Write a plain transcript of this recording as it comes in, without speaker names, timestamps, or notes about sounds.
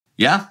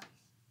Yeah?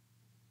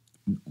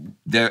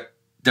 They're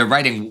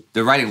writing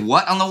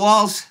what on the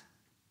walls?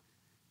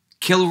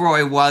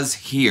 Kilroy was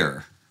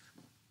here.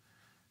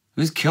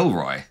 Who's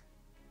Kilroy?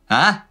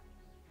 Huh?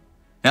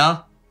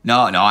 No,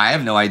 I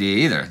have no idea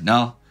either.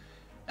 No.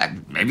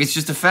 Maybe it's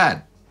just a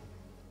fad.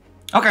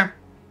 Okay.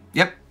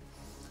 Yep.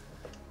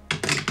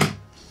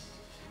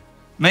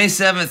 May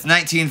 7th,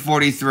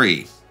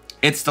 1943.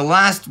 It's the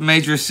last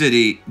major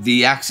city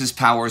the Axis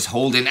powers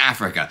hold in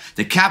Africa,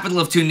 the capital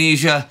of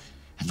Tunisia,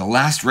 and the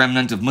last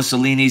remnant of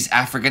Mussolini's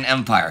African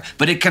empire.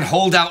 But it can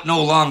hold out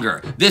no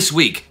longer. This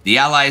week, the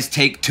Allies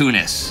take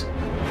Tunis.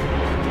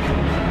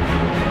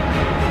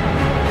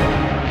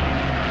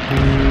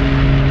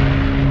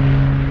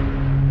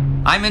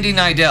 I'm Indy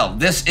Neidell.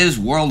 This is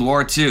World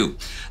War II.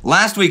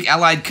 Last week,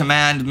 Allied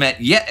Command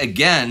met yet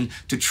again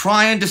to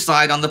try and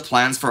decide on the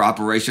plans for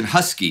Operation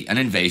Husky, an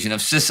invasion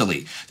of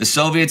Sicily. The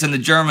Soviets and the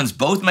Germans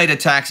both made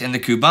attacks in the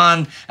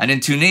Kuban, and in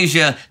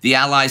Tunisia, the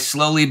Allies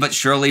slowly but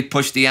surely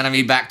pushed the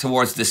enemy back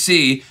towards the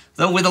sea,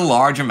 though with a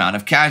large amount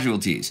of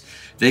casualties.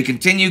 They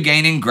continue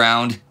gaining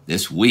ground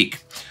this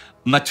week.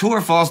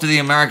 Matur falls to the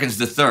Americans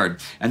the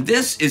 3rd, and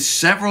this is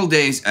several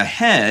days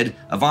ahead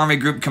of Army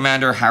Group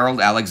Commander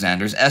Harold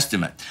Alexander's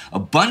estimate. A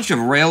bunch of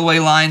railway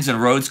lines and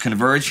roads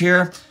converge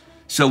here,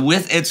 so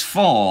with its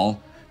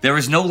fall, there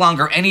is no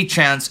longer any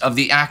chance of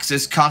the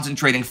Axis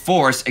concentrating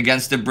force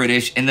against the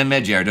British in the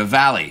Međerda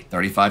Valley,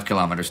 35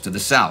 kilometers to the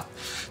south.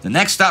 The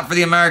next stop for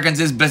the Americans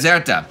is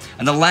Bizerta,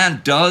 and the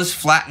land does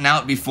flatten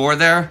out before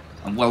there.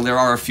 Well, there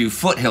are a few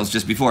foothills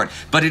just before it,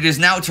 but it is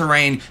now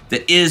terrain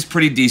that is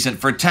pretty decent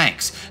for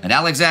tanks. And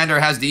Alexander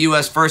has the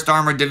U.S. 1st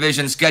Armored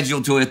Division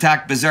scheduled to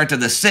attack Bizerta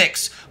the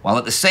 6th, while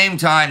at the same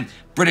time,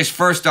 British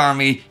 1st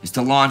Army is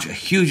to launch a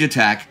huge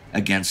attack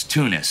against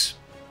Tunis.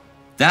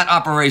 That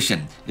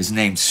operation is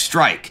named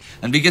Strike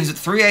and begins at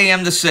 3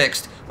 a.m. the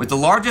 6th with the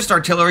largest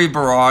artillery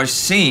barrage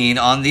seen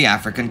on the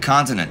African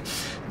continent.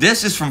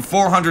 This is from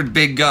 400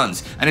 big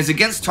guns and is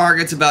against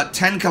targets about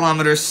 10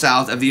 kilometers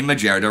south of the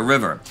Međerda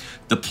River.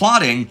 The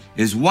plotting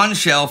is 1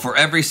 shell for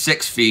every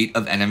 6 feet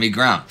of enemy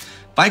ground.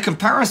 By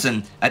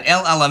comparison, at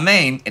El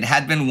Alamein, it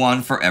had been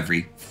 1 for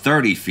every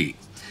 30 feet.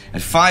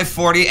 At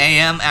 5:40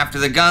 a.m. after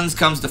the guns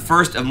comes the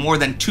first of more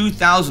than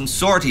 2,000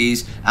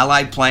 sorties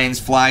Allied planes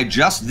fly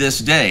just this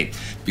day.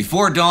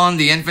 Before dawn,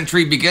 the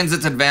infantry begins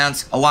its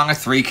advance along a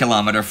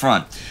 3-kilometer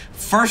front.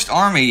 1st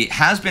Army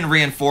has been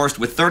reinforced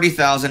with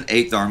 30,000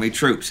 8th Army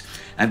troops.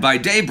 And by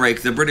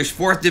daybreak, the British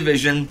 4th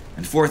Division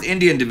and 4th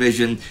Indian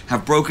Division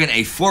have broken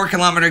a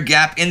 4-kilometer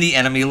gap in the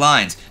enemy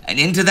lines. And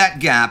into that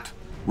gap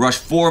rush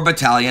 4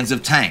 battalions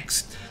of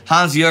tanks.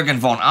 Hans-Jürgen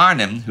von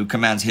Arnim, who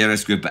commands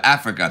Heeresgruppe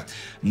Africa,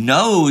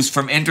 knows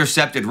from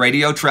intercepted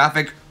radio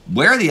traffic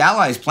where the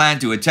Allies plan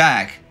to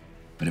attack,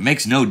 but it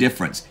makes no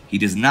difference. He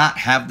does not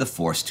have the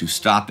force to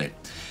stop it.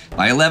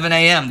 By 11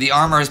 a.m., the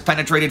armor has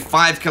penetrated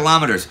 5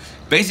 kilometers,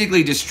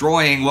 basically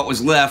destroying what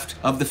was left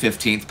of the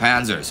 15th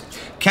Panzers.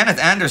 Kenneth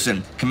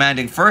Anderson,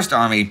 commanding 1st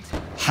Army,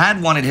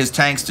 had wanted his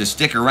tanks to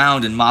stick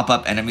around and mop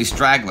up enemy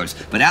stragglers,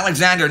 but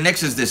Alexander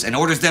nixes this and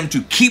orders them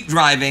to keep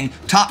driving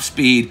top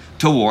speed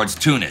towards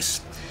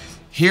Tunis.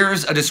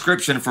 Here's a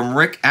description from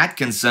Rick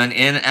Atkinson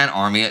in An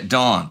Army at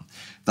Dawn.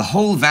 "The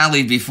whole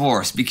valley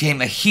before us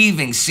became a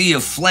heaving sea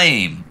of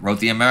flame," wrote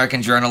the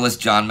American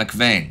journalist John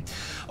McVeigh.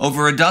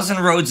 Over a dozen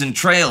roads and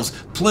trails,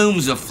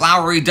 plumes of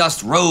floury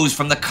dust rose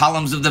from the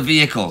columns of the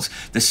vehicles.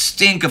 The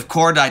stink of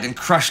cordite and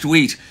crushed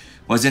wheat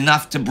was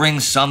enough to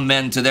bring some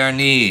men to their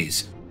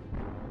knees.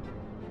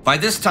 By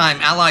this time,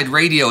 Allied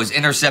radio is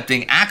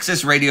intercepting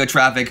Axis radio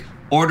traffic,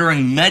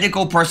 ordering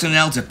medical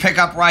personnel to pick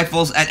up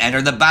rifles and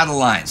enter the battle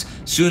lines.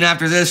 Soon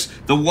after this,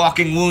 the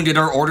walking wounded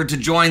are ordered to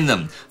join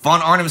them. Von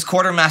Arnim's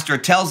quartermaster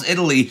tells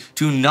Italy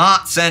to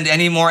not send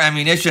any more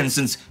ammunition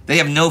since they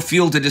have no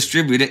fuel to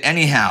distribute it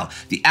anyhow.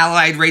 The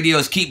Allied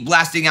radios keep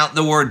blasting out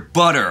the word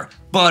butter,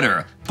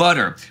 butter,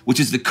 butter, which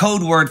is the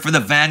code word for the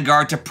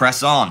vanguard to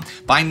press on.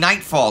 By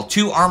nightfall,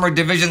 2 armored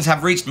divisions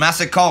have reached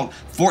Massicalt,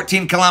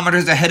 14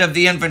 kilometers ahead of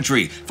the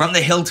infantry. From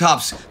the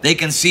hilltops, they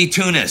can see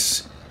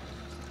Tunis.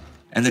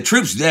 And the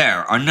troops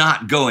there are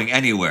not going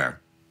anywhere.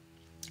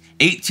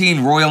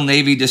 18 Royal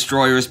Navy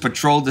destroyers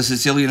patrolled the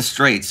Sicilian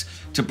Straits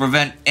to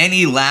prevent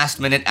any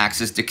last-minute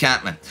Axis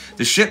decampment.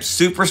 The ship's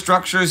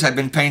superstructures had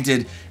been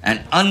painted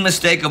an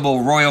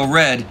unmistakable royal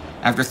red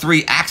after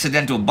 3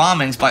 accidental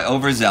bombings by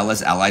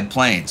overzealous Allied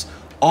planes.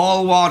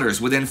 All waters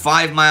within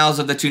 5 miles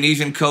of the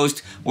Tunisian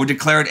coast were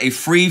declared a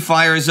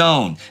free-fire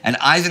zone, and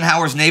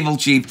Eisenhower's naval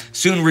chief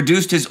soon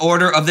reduced his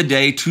order of the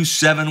day to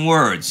 7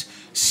 words: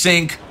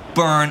 sink,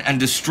 burn, and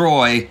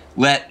destroy,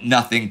 let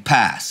nothing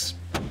pass.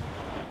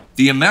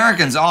 The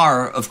Americans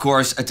are, of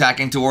course,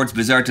 attacking towards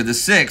Bizerta the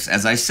 6th,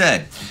 as I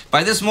said.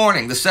 By this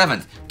morning, the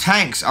 7th,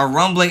 tanks are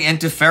rumbling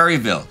into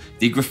Ferryville.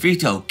 The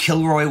graffito,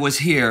 "Kilroy was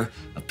here,"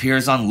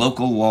 appears on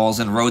local walls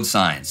and road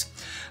signs.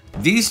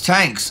 These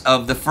tanks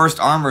of the 1st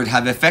Armored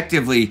have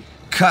effectively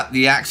cut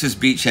the Axis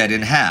beachhead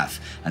in half,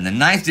 and the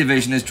 9th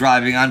Division is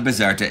driving on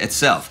Bizerta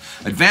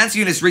itself. Advance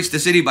units reach the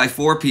city by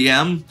 4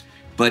 p.m.,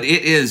 but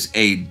it is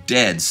a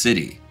dead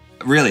city.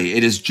 Really,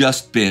 it has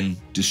just been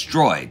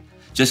destroyed.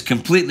 Just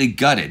completely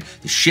gutted.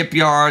 The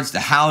shipyards, the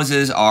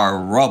houses are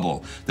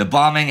rubble. The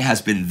bombing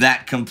has been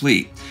that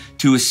complete.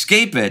 To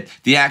escape it,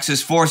 the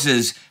Axis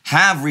forces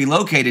have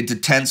relocated to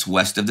tents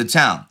west of the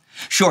town.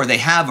 Sure, they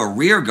have a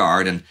rear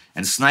guard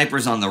and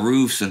snipers on the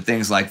roofs and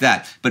things like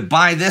that, but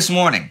by this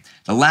morning,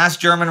 the last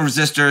German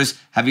resistors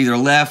have either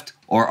left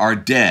or are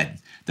dead.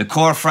 The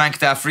Corps Franc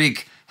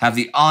d'Afrique have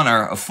the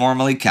honor of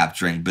formally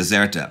capturing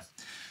Bizerta.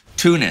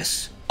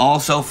 Tunis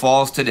also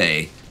falls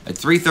today at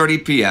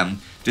 3:30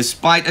 p.m.,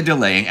 despite a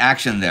delaying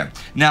action there.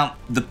 Now,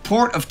 the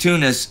port of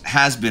Tunis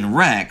has been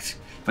wrecked,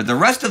 but the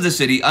rest of the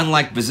city,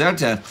 unlike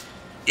Bizerta,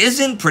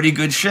 is in pretty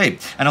good shape,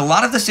 and a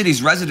lot of the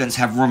city's residents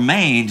have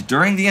remained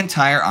during the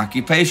entire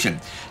occupation.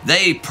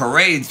 They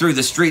parade through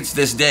the streets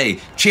this day,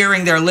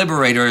 cheering their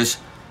liberators,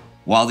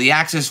 while the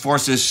Axis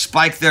forces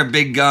spike their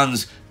big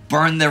guns,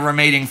 burn their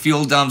remaining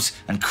fuel dumps,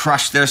 and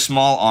crush their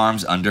small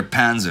arms under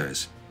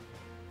panzers.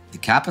 The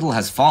capital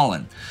has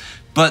fallen,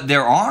 but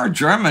there are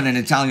German and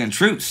Italian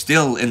troops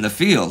still in the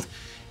field.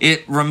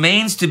 It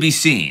remains to be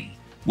seen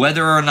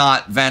whether or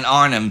not Van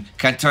Arnhem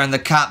can turn the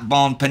Cap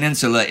Bon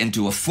Peninsula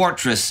into a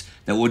fortress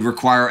that would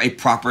require a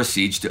proper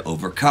siege to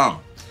overcome.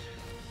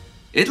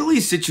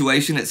 Italy's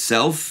situation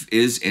itself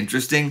is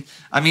interesting.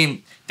 I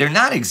mean, they're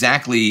not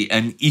exactly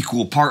an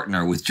equal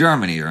partner with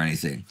Germany or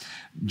anything.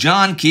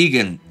 John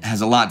Keegan has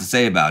a lot to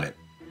say about it.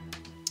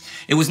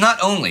 It was not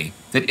only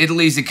that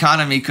Italy's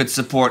economy could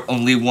support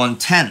only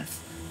 1/10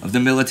 of the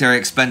military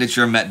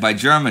expenditure met by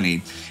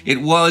Germany,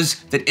 it was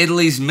that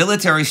Italy's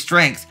military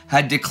strength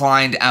had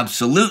declined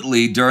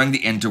absolutely during the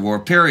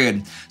interwar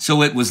period,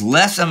 so it was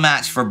less a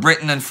match for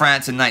Britain and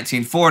France in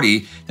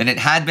 1940 than it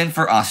had been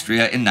for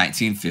Austria in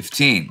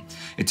 1915.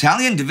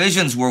 Italian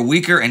divisions were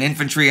weaker in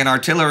infantry and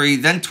artillery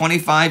than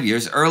 25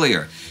 years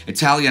earlier.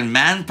 Italian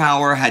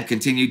manpower had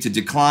continued to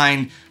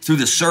decline through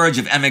the surge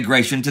of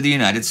emigration to the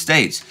United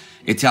States.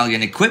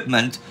 Italian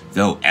equipment,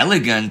 though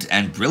elegant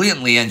and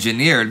brilliantly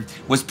engineered,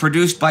 was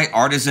produced by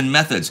artisan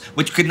methods,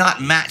 which could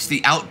not match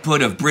the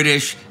output of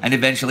British and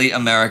eventually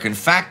American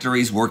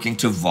factories working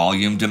to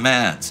volume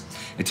demands.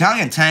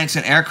 Italian tanks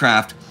and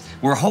aircraft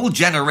were a whole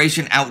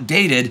generation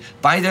outdated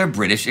by their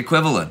British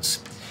equivalents.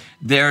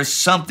 There's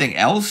something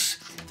else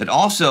that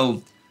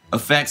also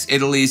affects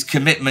Italy's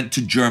commitment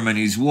to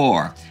Germany's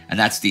war, and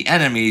that's the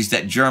enemies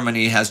that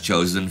Germany has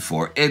chosen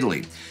for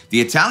Italy. The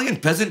Italian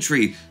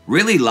peasantry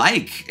really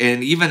like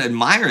and even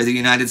admire the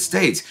United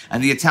States,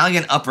 and the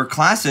Italian upper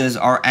classes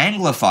are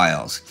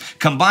Anglophiles.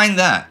 Combine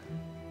that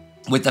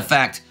with the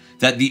fact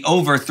that the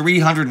over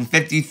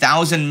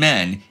 350,000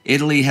 men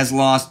Italy has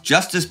lost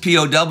just as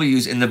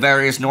POWs in the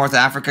various North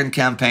African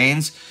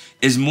campaigns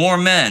is more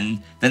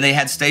men than they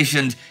had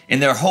stationed in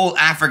their whole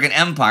African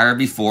empire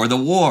before the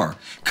war.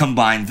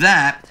 Combine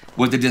that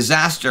with the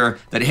disaster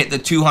that hit the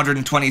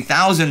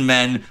 220,000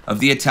 men of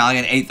the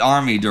Italian 8th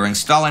Army during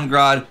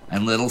Stalingrad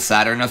and Little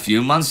Saturn a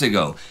few months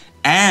ago.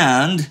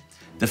 And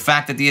the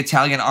fact that the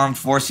Italian armed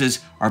forces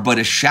are but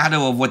a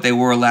shadow of what they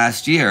were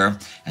last year,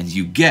 and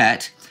you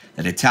get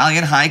that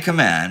Italian high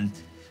command,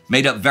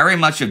 made up very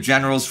much of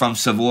generals from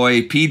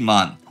Savoy,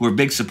 Piedmont, who are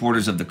big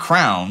supporters of the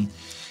crown,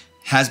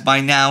 has by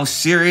now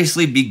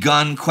seriously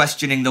begun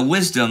questioning the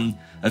wisdom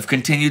of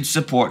continued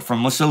support from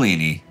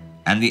Mussolini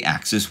and the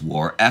Axis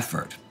war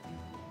effort.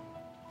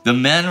 The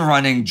men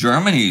running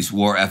Germany's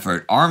war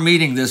effort are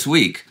meeting this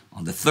week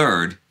on the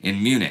 3rd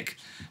in Munich.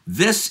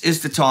 This is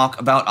to talk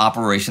about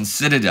Operation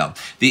Citadel,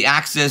 the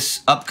Axis'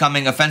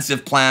 upcoming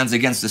offensive plans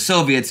against the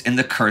Soviets in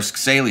the Kursk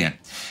salient.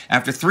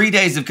 After 3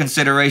 days of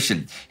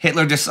consideration,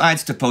 Hitler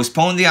decides to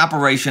postpone the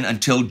operation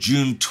until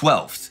June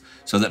 12th,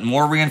 so that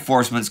more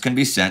reinforcements can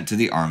be sent to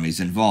the armies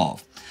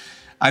involved.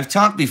 I've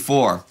talked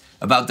before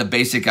about the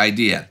basic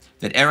idea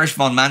that Erich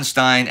von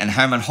Manstein and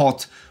Hermann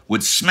Hoth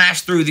would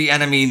smash through the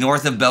enemy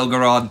north of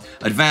Belgorod,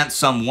 advance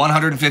some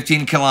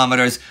 115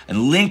 kilometers,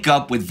 and link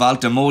up with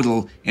Walter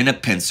Model in a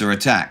pincer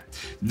attack.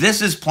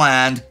 This is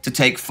planned to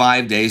take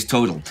 5 days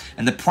total,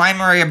 and the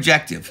primary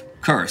objective,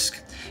 Kursk,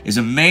 is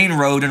a main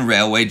road and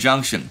railway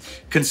junction.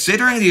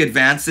 Considering the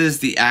advances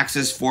the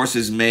Axis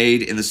forces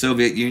made in the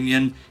Soviet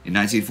Union in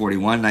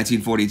 1941,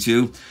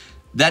 1942,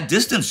 that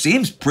distance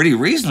seems pretty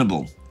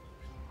reasonable.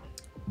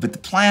 But the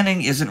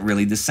planning isn't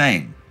really the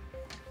same.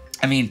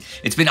 I mean,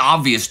 it's been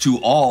obvious to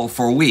all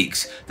for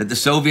weeks that the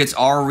Soviets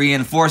are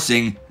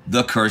reinforcing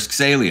the Kursk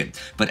salient.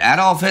 But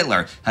Adolf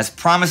Hitler has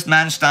promised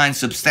Manstein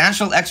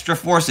substantial extra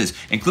forces,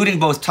 including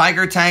both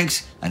Tiger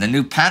tanks and the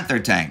new Panther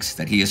tanks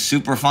that he is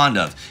super fond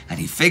of. And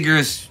he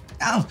figures,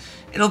 oh,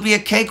 it'll be a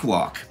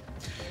cakewalk.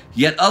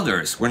 Yet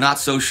others were not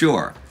so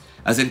sure,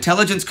 as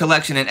intelligence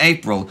collection in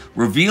April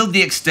revealed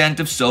the extent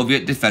of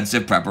Soviet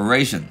defensive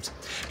preparations.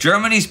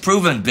 Germany's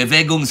proven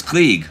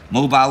Bewegungskrieg,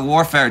 mobile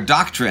warfare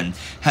doctrine,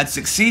 had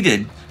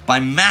succeeded by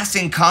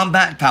massing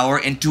combat power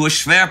into a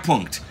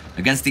Schwerpunkt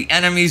against the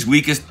enemy's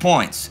weakest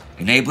points,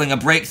 enabling a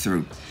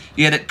breakthrough.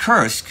 Yet at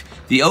Kursk,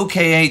 the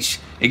OKH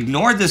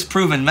ignored this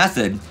proven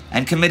method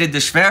and committed the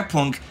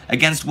Schwerpunkt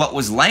against what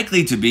was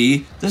likely to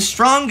be the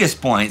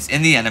strongest points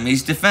in the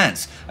enemy's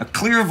defense, a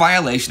clear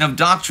violation of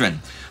doctrine.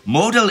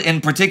 Neidell,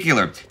 in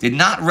particular, did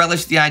not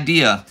relish the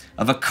idea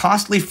of a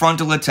costly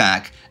frontal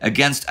attack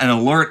against an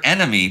alert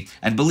enemy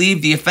and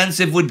believed the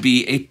offensive would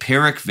be a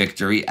Pyrrhic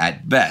victory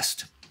at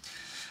best.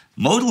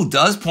 Neidell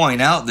does point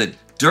out that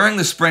during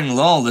the spring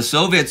lull, the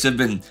Soviets have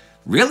been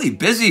really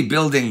busy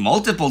building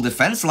multiple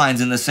defense lines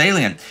in the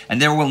salient,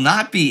 and there will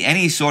not be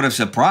any sort of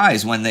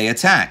surprise when they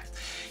attack.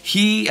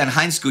 He and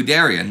Heinz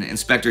Guderian,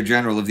 Inspector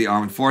General of the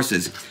Armed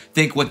Forces,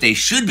 think what they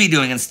should be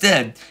doing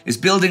instead is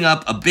building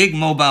up a big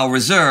mobile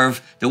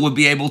reserve that would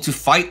be able to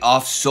fight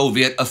off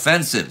Soviet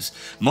offensives.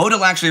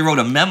 Neidell actually wrote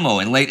a memo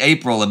in late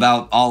April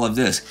about all of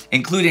this,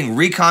 including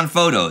recon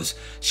photos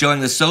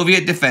showing the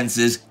Soviet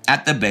defenses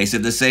at the base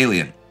of the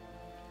salient.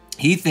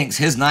 He thinks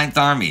his 9th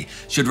Army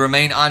should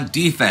remain on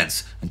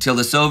defense until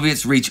the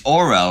Soviets reach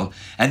Orel,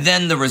 and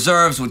then the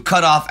reserves would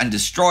cut off and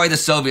destroy the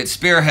Soviet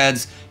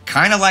spearheads,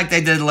 kind of like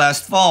they did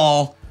last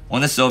fall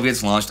when the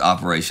Soviets launched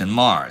Operation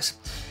Mars.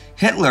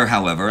 Hitler,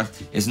 however,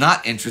 is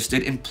not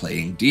interested in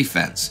playing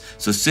defense,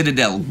 so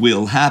Citadel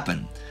will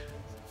happen.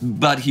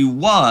 But he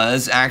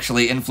was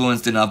actually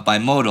influenced enough by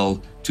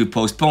Neidell to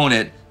postpone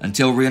it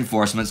until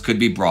reinforcements could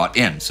be brought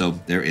in, so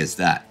there is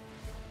that.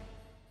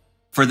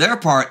 For their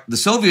part, the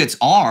Soviets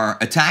are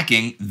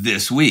attacking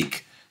this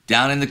week.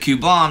 Down in the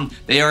Kuban,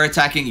 they are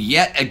attacking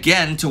yet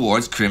again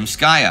towards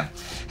Krymskaya.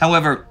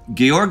 However,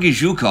 Georgy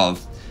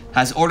Zhukov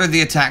has ordered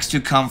the attacks to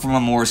come from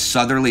a more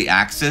southerly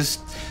axis,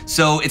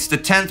 so it's the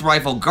 10th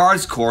Rifle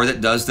Guards Corps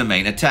that does the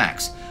main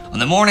attacks. On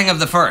the morning of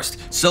the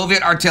 1st,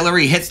 Soviet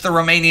artillery hits the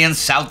Romanians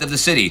south of the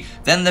city,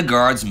 then the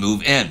Guards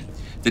move in.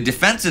 The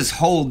defenses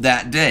hold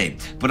that day,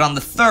 but on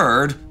the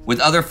 3rd, with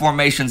other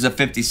formations of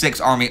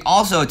 56th Army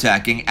also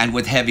attacking and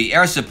with heavy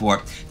air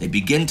support, they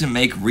begin to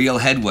make real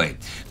headway.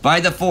 By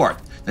the 4th,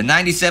 the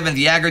 97th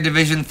Jager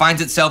Division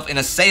finds itself in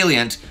a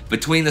salient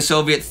between the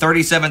Soviet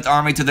 37th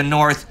Army to the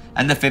north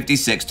and the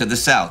 56th to the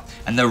south,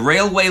 and the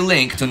railway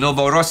link to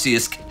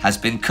Novorossiysk has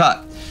been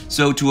cut.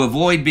 So to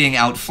avoid being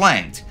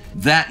outflanked,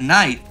 that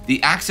night,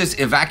 the Axis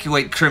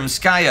evacuate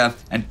Krymskaya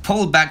and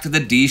pull back to the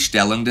D.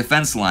 Stellung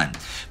defense line.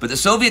 But the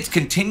Soviets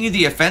continue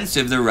the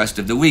offensive the rest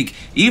of the week,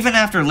 even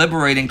after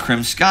liberating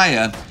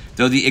Krymskaya,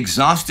 though the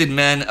exhausted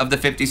men of the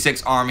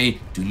 56th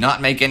Army do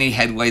not make any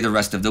headway the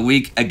rest of the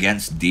week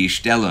against D.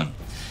 Stellung.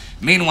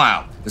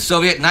 Meanwhile, the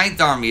Soviet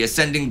 9th Army is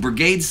sending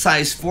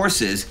brigade-sized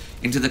forces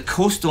into the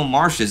coastal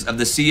marshes of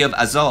the Sea of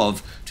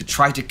Azov to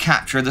try to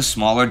capture the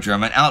smaller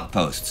German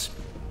outposts.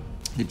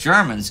 The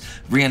Germans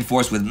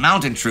reinforced with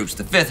mountain troops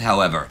the 5th,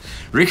 however.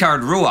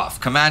 Richard Ruoff,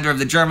 commander of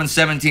the German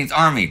 17th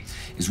Army,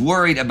 is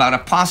worried about a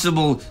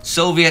possible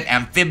Soviet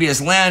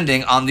amphibious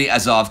landing on the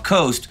Azov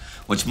coast,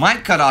 which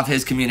might cut off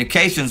his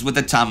communications with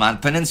the Taman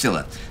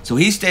Peninsula. So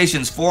he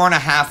stations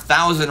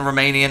 4,500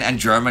 Romanian and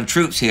German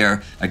troops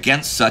here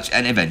against such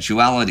an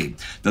eventuality.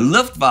 The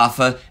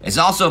Luftwaffe is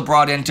also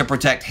brought in to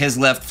protect his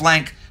left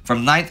flank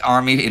from 9th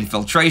Army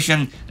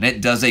infiltration, and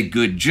it does a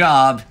good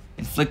job,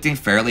 inflicting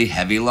fairly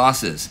heavy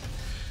losses.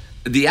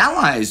 The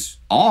Allies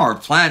are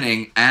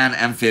planning an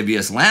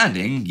amphibious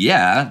landing,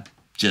 yeah,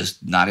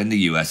 just not in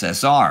the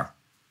USSR.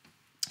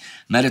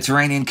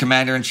 Mediterranean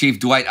Commander-in-Chief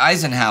Dwight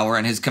Eisenhower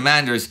and his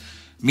commanders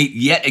meet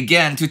yet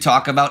again to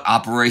talk about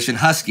Operation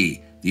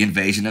Husky, the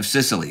invasion of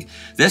Sicily.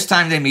 This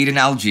time they meet in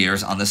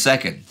Algiers on the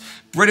 2nd.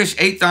 British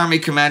 8th Army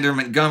Commander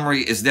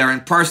Montgomery is there in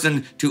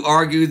person to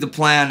argue the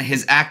plan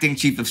his acting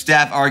Chief of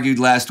Staff argued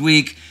last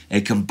week, a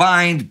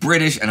combined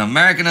British and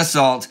American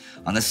assault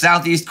on the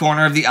southeast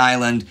corner of the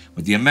island,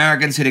 with the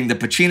Americans hitting the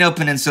Pacino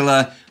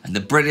Peninsula and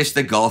the British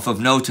the Gulf of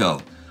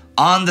Noto.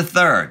 On the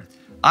 3rd,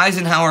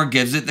 Eisenhower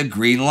gives it the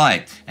green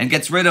light and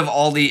gets rid of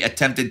all the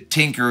attempted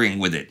tinkering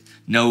with it.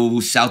 No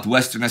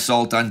southwestern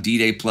assault on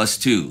D-Day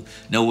 +2,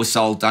 no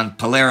assault on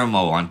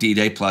Palermo on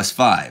D-Day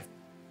 +5.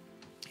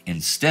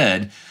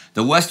 Instead,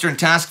 the Western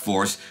Task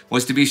Force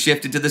was to be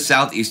shifted to the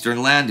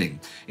southeastern landing.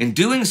 In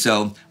doing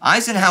so,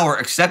 Eisenhower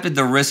accepted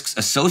the risks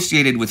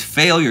associated with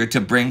failure to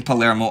bring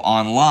Palermo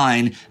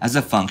online as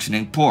a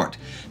functioning port,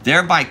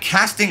 thereby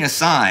casting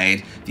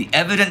aside the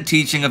evident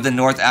teaching of the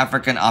North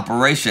African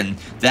operation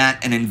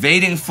that an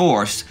invading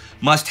force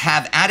must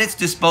have at its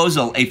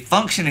disposal a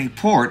functioning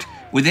port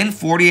within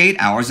 48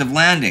 hours of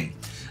landing.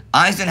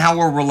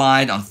 Eisenhower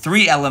relied on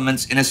 3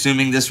 elements in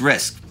assuming this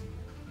risk,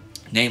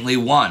 namely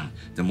 1,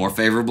 the more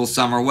favorable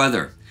summer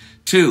weather,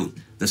 2,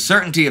 the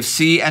certainty of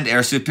sea and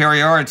air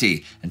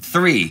superiority, and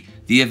 3,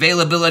 the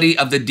availability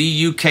of the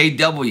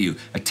DUKW,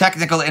 a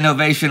technical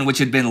innovation which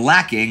had been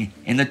lacking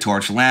in the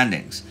torch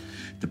landings.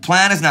 The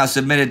plan is now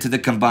submitted to the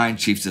combined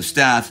Chiefs of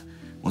Staff.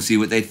 We'll see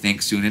what they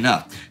think soon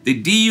enough.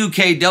 The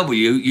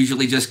DUKW,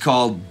 usually just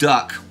called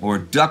Duck or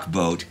Duck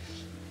Boat,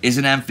 is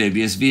an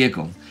amphibious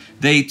vehicle.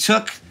 They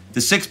took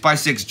the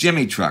 6x6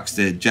 Jimmy trucks,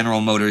 the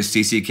General Motors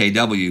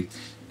CCKW,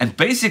 and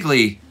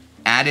basically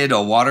added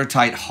a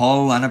watertight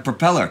hull and a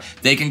propeller.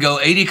 They can go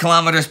 80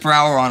 kilometers per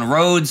hour on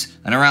roads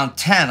and around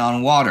 10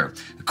 on water.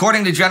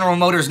 According to General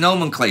Motors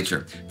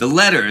nomenclature, the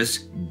letters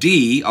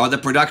D are the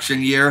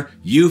production year,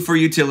 U for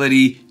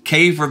utility,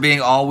 K for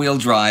being all-wheel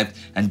drive,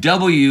 and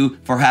W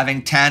for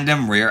having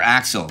tandem rear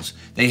axles.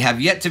 They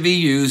have yet to be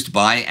used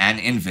by an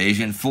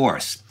invasion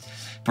force.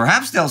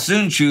 Perhaps they'll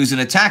soon choose an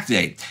attack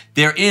date.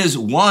 There is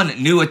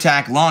one new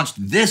attack launched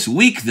this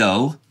week,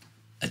 though,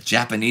 a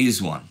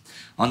Japanese one.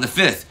 On the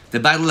 5th,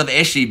 the Battle of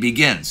Eshi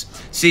begins.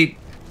 See,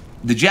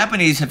 the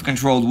Japanese have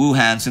controlled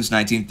Wuhan since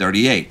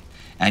 1938.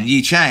 And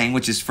Yichang,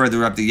 which is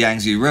further up the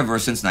Yangtze River,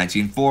 since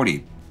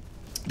 1940.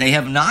 They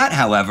have not,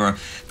 however,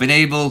 been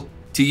able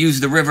to use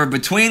the river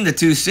between the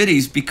two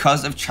cities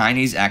because of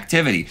Chinese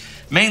activity,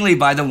 mainly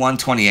by the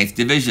 128th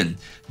Division.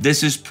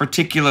 This is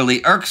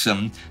particularly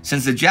irksome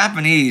since the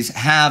Japanese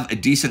have a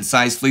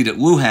decent-sized fleet at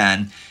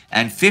Wuhan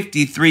and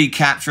 53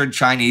 captured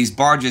Chinese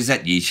barges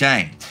at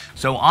Yichang.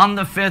 So on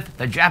the 5th,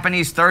 the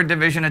Japanese 3rd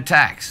Division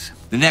attacks.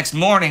 The next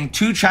morning,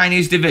 2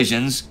 Chinese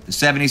divisions, the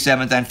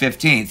 77th and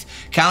 15th,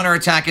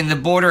 counterattack in the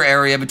border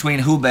area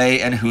between Hubei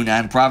and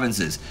Hunan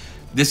provinces.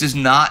 This is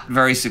not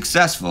very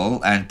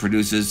successful and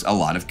produces a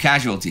lot of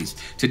casualties.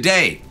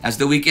 Today, as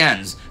the week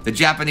ends, the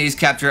Japanese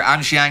capture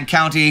Anxiang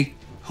County,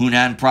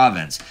 Hunan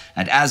province.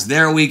 And as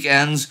their week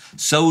ends,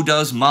 so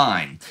does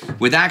mine.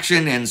 With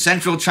action in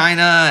central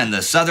China and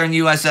the southern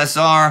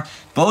USSR,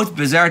 both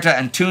Bizerta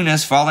and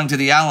Tunis falling to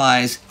the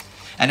Allies,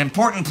 and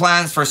important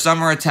plans for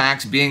summer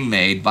attacks being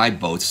made by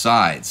both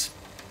sides.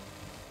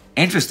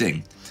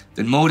 Interesting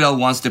that Model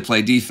wants to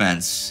play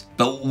defense,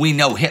 but we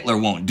know Hitler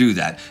won't do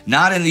that.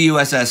 Not in the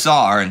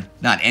USSR, and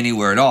not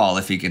anywhere at all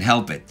if he can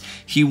help it.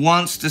 He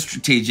wants the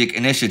strategic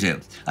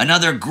initiative,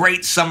 another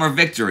great summer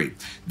victory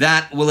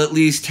that will at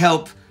least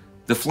help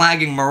the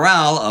flagging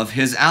morale of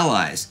his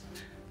allies.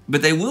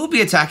 But they will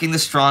be attacking the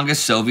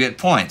strongest Soviet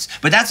points.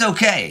 But that's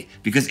okay,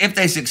 because if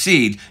they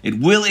succeed, it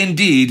will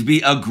indeed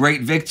be a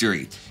great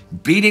victory,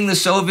 beating the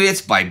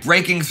Soviets by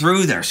breaking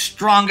through their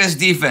strongest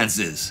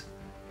defenses.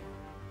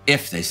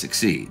 If they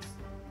succeed.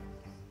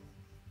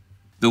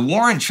 The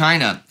war in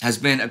China has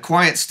been a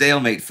quiet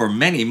stalemate for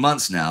many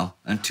months now,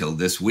 until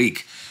this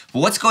week.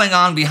 But what's going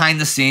on behind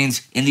the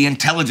scenes in the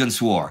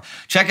intelligence war?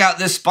 Check out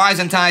this Spies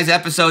and Ties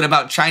episode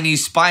about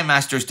Chinese spy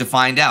masters to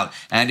find out.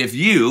 And if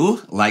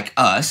you, like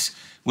us,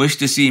 wish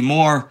to see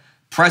more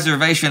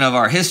preservation of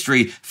our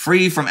history,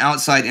 free from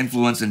outside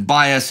influence and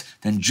bias,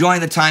 then join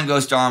the Time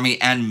Ghost Army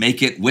and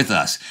make it with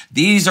us.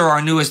 These are our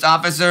newest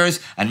officers,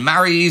 and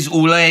Maryse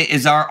Oulé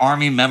is our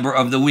Army Member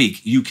of the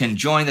Week. You can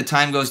join the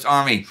Time Ghost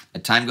Army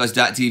at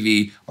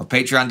timeghost.tv or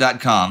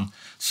patreon.com,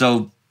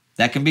 so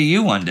that can be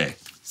you one day.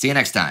 See you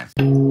next time.